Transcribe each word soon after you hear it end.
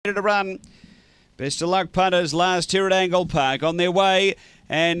To run. Best of luck, punters. Last here at Angle-Park on their way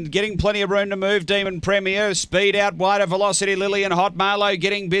and getting plenty of room to move. Demon Premier, speed out wider. Velocity Lily and Hot Marlow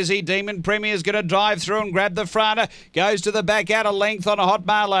getting busy. Demon Premier is going to drive through and grab the front. Goes to the back out a length on a Hot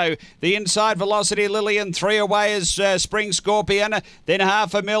Marlow. The inside Velocity Lily and 3 away is Spring Scorpion. Then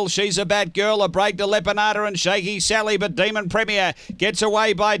half a mil. She's a Bat Girl. A break to Lepanada and Shaky Sally, but Demon Premier gets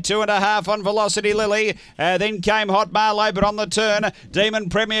away by 2.5 on Velocity Lily. Then came Hot Marlow, but on the turn, Demon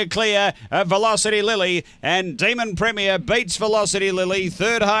Premier clear of Velocity Lily, and Demon Premier beats Velocity Lily.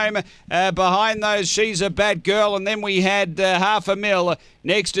 Third home behind those, She's a Bat Girl, and then we had half a mil.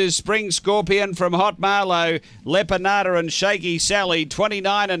 Next is Spring Scorpion from Hot Marlow, Lepanada and Shaky Sally.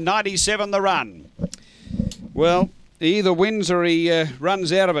 29 and 97 the run. Well, he either wins or he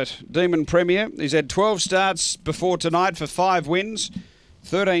runs out of it. Demon Premier, he's had 12 starts before tonight for 5 wins,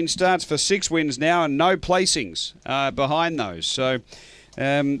 13 starts for 6 wins now, and no placings behind those. So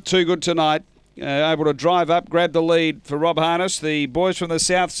too good tonight. Able to drive up, grab the lead for Rob Harness. The boys from the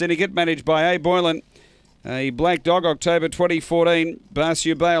South Syndicate, managed by A. Boylan. A Black Dog, October 2014.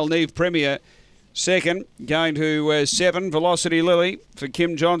 Barcia Bale, Neve Premier. Second, going to 7, Velocity Lily for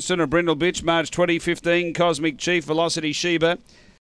Kim Johnston. A Brindle Bitch, March 2015. Cosmic Chief, Velocity Sheba.